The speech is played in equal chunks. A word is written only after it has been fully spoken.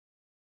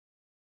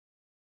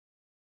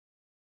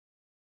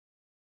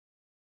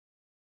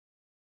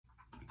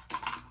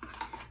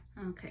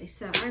Okay,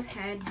 so I've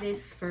had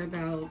this for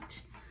about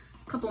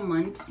a couple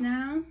months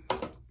now.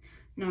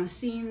 Now I've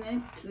seen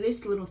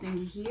this little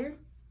thingy here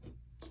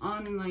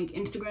on like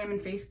Instagram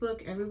and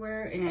Facebook,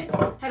 everywhere, and it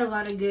had a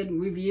lot of good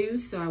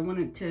reviews, so I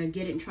wanted to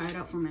get it and try it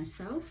out for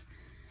myself.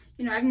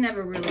 You know, I've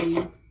never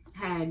really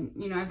had,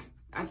 you know,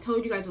 I've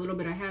told you guys a little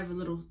bit, I have a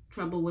little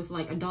trouble with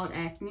like adult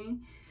acne,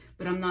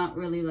 but I'm not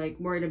really like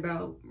worried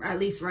about, at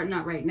least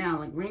not right now,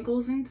 like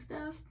wrinkles and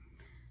stuff.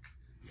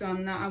 So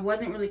I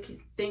wasn't really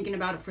thinking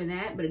about it for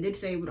that, but it did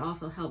say it would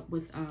also help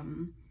with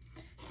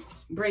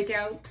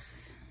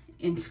breakouts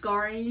and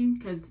scarring,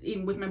 because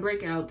even with my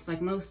breakouts,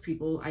 like most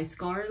people, I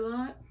scar a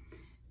lot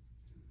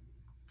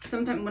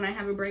sometimes when I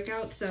have a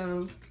breakout.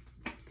 So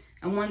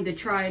I wanted to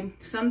try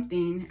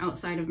something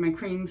outside of my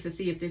creams to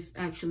see if this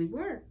actually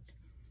worked.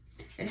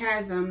 It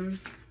has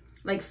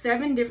like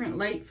 7 different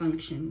light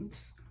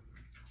functions,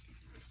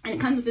 and it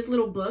comes with this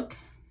little book,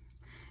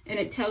 and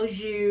it tells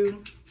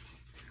you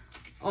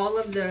all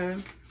of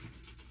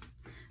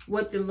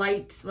what the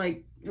lights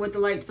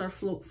are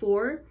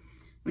for.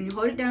 When you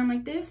hold it down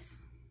like this,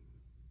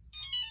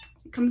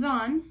 it comes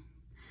on.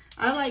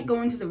 I like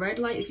going to the red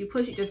light. If you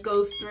push, it just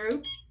goes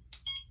through.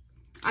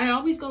 I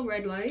always go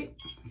red light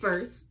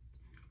first.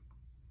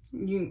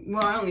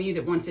 Well, I only use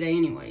it once a day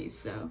anyways,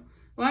 so.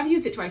 Well, I've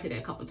used it twice a day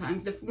a couple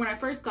times. When I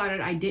first got it,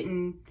 I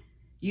didn't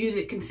use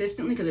it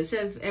consistently because it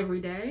says every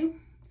day.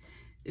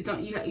 It's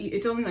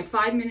only like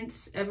 5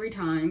 minutes every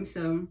time,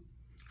 so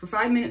for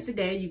 5 minutes a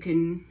day, you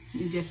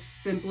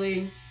just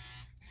simply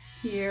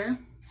here.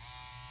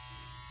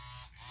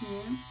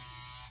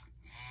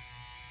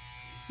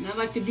 And I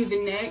like to do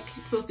the neck.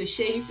 It's supposed to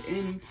shape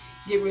and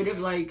get rid of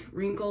like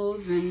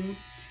wrinkles and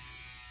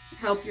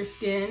help your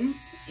skin.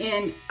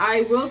 And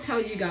I will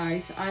tell you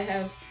guys, I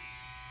have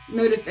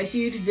noticed a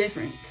huge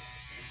difference.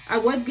 I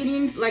was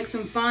getting like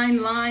some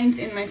fine lines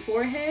in my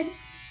forehead.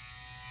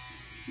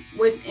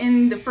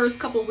 Within the first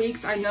couple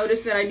weeks, I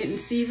noticed that I didn't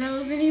see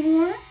those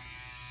anymore.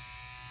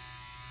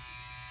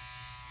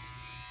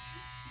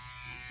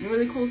 And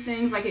really cool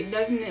things, like it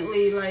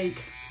definitely like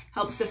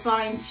helps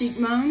define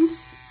cheekbones.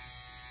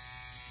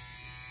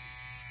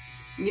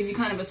 It gives you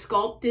kind of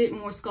a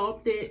more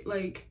sculpted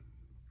like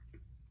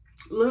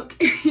look.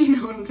 You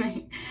know what I'm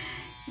saying?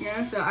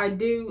 Yeah, so I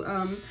do,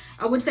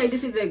 I would say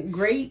this is a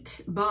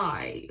great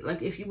buy.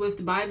 Like if you was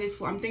to buy this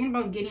I'm thinking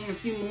about getting a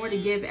few more to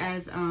give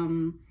as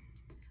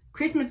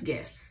Christmas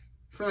gifts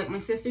for like my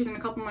sisters and a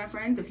couple of my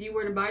friends. If you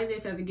were to buy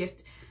this as a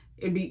gift,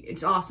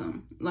 it's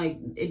awesome. Like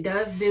it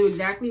does do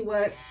exactly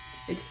what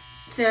it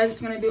says it's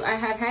gonna do. I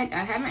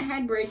haven't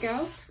had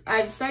breakouts.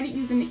 I've started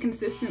using it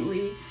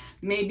consistently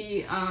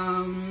maybe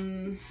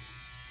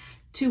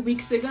 2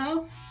 weeks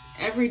ago,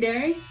 every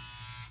day.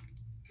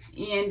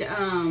 And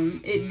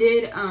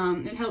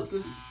it helps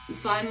with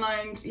fine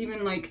lines.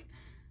 Even like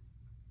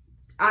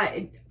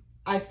I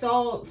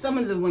saw some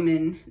of the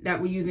women that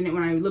were using it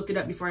when I looked it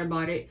up before I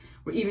bought it,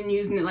 were even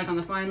using it like on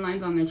the fine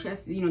lines on their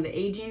chest, you know, the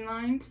aging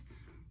lines.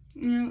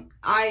 You know,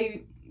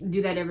 I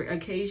do that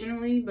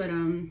occasionally, but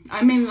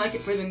I mainly like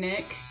it for the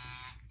neck,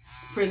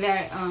 for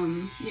that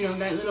you know,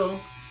 that little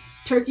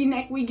turkey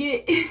neck we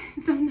get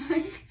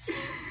sometimes.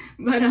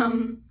 But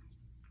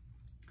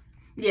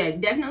yeah,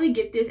 definitely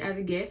get this as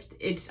a gift.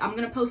 I'm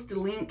gonna post the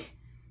link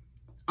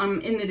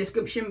in the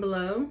description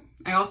below.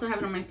 I also have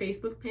it on my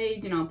Facebook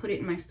page, and I'll put it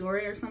in my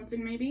story or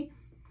something maybe,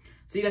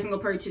 so you guys can go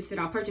purchase it.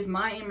 I'll purchase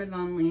my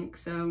Amazon link,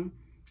 so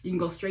you can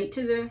go straight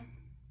to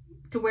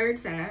where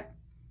it's at.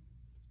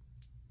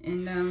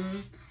 And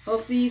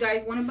hopefully you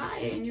guys want to buy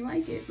it and you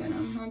like it. But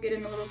I'll get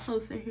in a little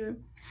closer here.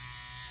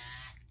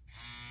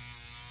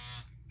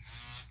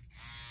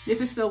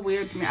 This is so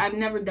weird to me. I've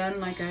never done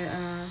like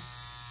a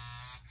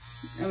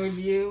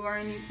review or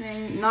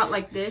anything. Not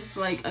like this.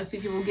 Like I see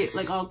people get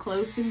like all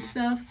close and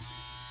stuff.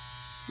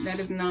 That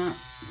is not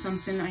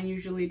something I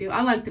usually do.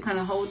 I like to kind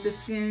of hold the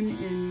skin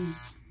and,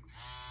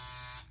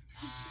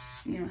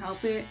 you know,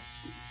 help it.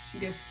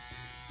 Just,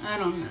 I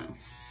don't know.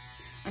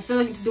 I feel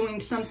like it's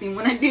doing something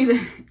when I do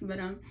that. But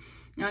I'll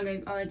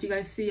let you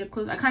guys see up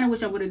close. I kind of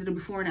wish I would have did it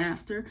before and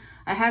after.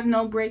 I have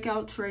no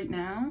breakouts right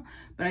now,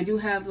 but I do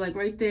have like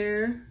right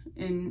there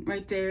and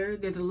right there.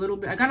 There's a little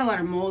bit. I got a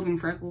lot of moles and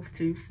freckles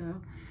too, so.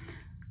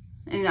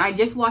 And I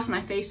just washed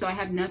my face, so I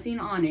have nothing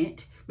on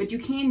it. But you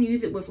can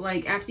use it with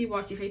like, after you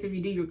wash your face, if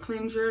you do your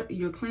cleanser and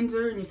your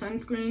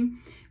sunscreen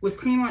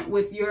with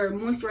your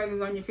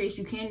moisturizers on your face,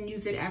 you can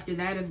use it after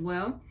that as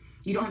well.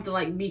 You don't have to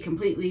like be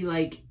completely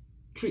like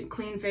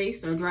clean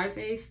faced or dry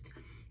faced.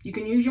 You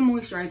can use your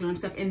moisturizer and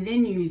stuff and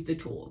then use the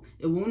tool.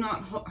 It will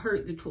not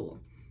hurt the tool.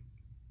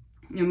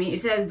 You know what I mean?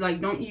 It says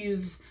like don't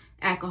use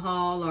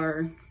alcohol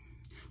or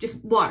just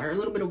water, a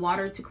little bit of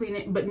water to clean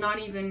it, but not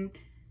even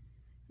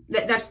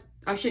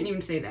I shouldn't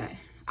even say that.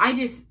 I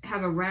just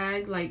have a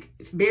rag, like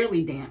it's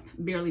barely damp,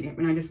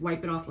 and I just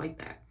wipe it off like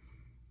that.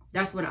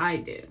 That's what I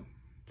do.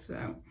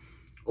 So,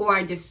 or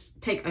I just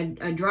take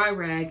a dry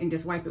rag and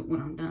just wipe it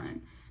when I'm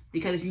done.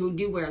 Because if you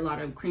do wear a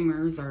lot of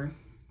creamers or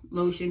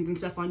lotions and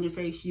stuff on your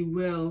face, you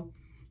will,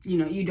 you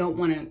know, you don't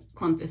want to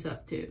clump this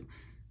up too.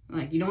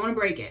 Like, you don't want to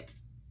break it.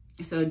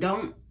 So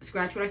don't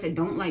scratch what I said.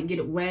 Don't like get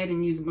it wet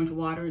and use a bunch of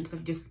water and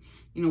stuff. Just,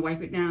 you know,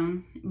 wipe it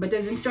down. But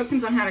there's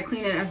instructions on how to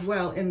clean it as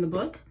well in the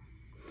book.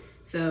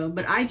 So,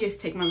 but I just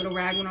take my little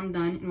rag when I'm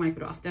done and wipe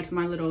it off. That's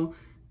my little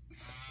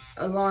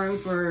alarm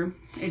for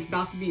it's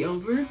about to be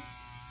over.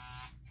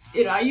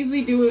 I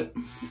usually do it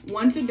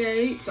once a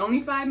day. It's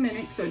only 5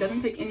 minutes, so it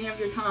doesn't take any of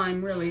your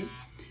time, really.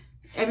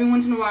 Every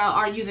once in a while,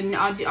 I'll do it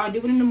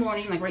in the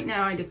morning. Like right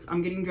now,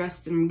 I'm getting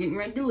dressed and I'm getting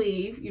ready to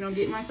leave, you know,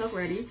 getting myself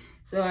ready.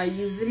 So I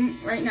use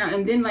it right now.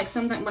 And then like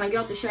sometimes when I get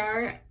out the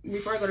shower,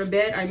 before I go to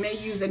bed, I may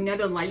use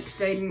another light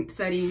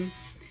setting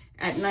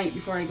at night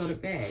before I go to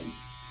bed.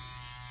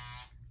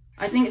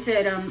 I think it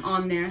said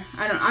on there.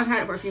 I've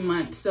had it for a few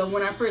months. So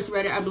when I first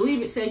read it, I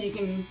believe it said you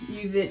can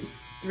use it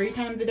 3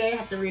 times a day. I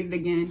have to read it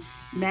again.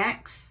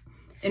 Max.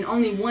 And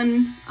only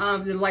one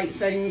of the light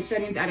settings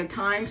at a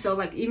time. So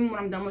like even when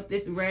I'm done with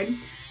this red,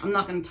 I'm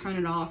not gonna turn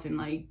it off and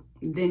like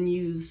then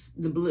use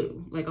the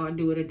blue. Like I'll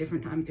do it a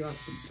different time throughout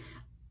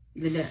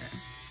the day.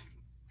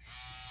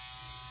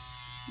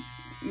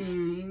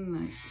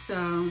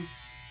 So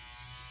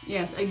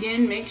yes,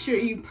 again, make sure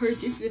you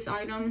purchase this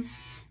item.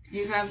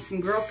 You have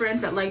some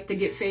girlfriends that like to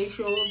get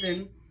facials,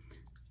 and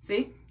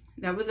see,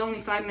 that was only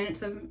 5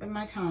 minutes of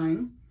my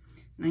time.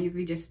 And I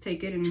usually just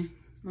take it, and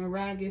my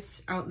rag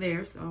is out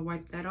there, so I'll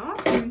wipe that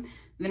off, and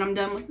then I'm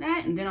done with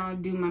that, and then I'll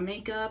do my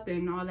makeup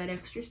and all that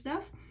extra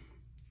stuff,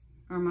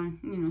 or my,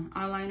 you know,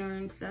 eyeliner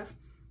and stuff.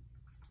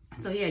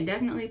 So yeah,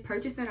 definitely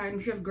purchase that item.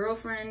 If you have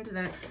girlfriends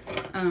that,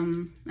 I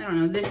don't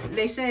know,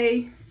 they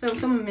say, so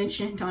someone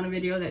mentioned on a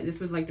video that this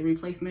was like the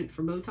replacement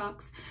for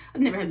Botox.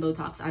 I've never had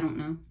Botox, I don't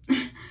know.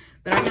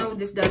 But I know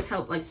this does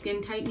help like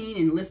skin tightening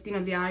and lifting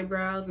of the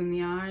eyebrows and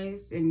the eyes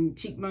and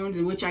cheekbones,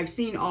 and which I've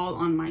seen all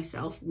on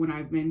myself when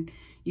I've been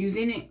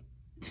using it.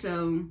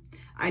 So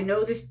I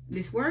know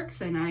this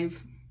works, and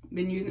I've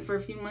been using it for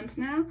a few months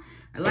now.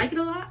 I like it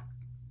a lot,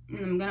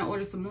 and I'm gonna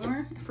order some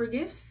more for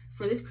gifts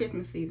for this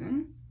Christmas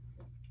season.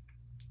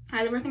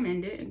 Highly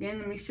recommend it. Again,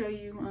 let me show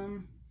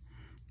you,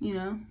 you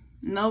know,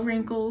 no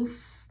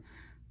wrinkles,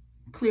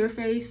 clear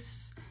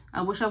face.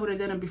 I wish I would have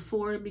done it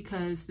before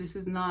because this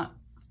is not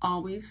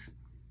always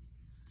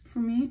for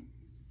me.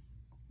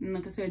 And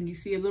like I said, you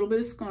see a little bit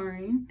of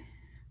scarring,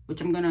 which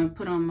I'm gonna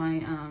put on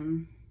my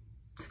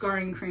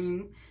scarring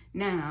cream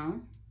now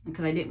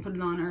because I didn't put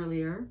it on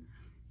earlier.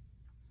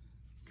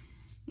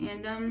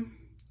 And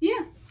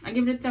yeah, I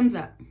give it a thumbs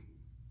up.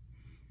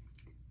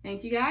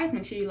 Thank you guys.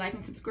 Make sure you like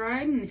and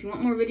subscribe, and if you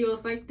want more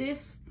videos like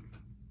this,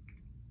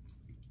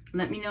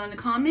 let me know in the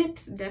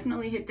comments.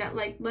 Definitely hit that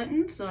like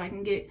button so I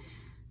can get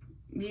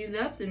views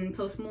up and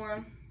post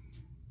more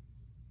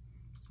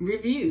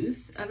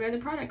reviews of other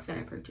products that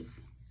I purchase.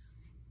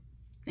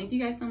 Thank you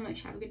guys so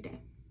much. Have a good day.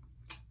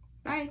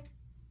 Bye.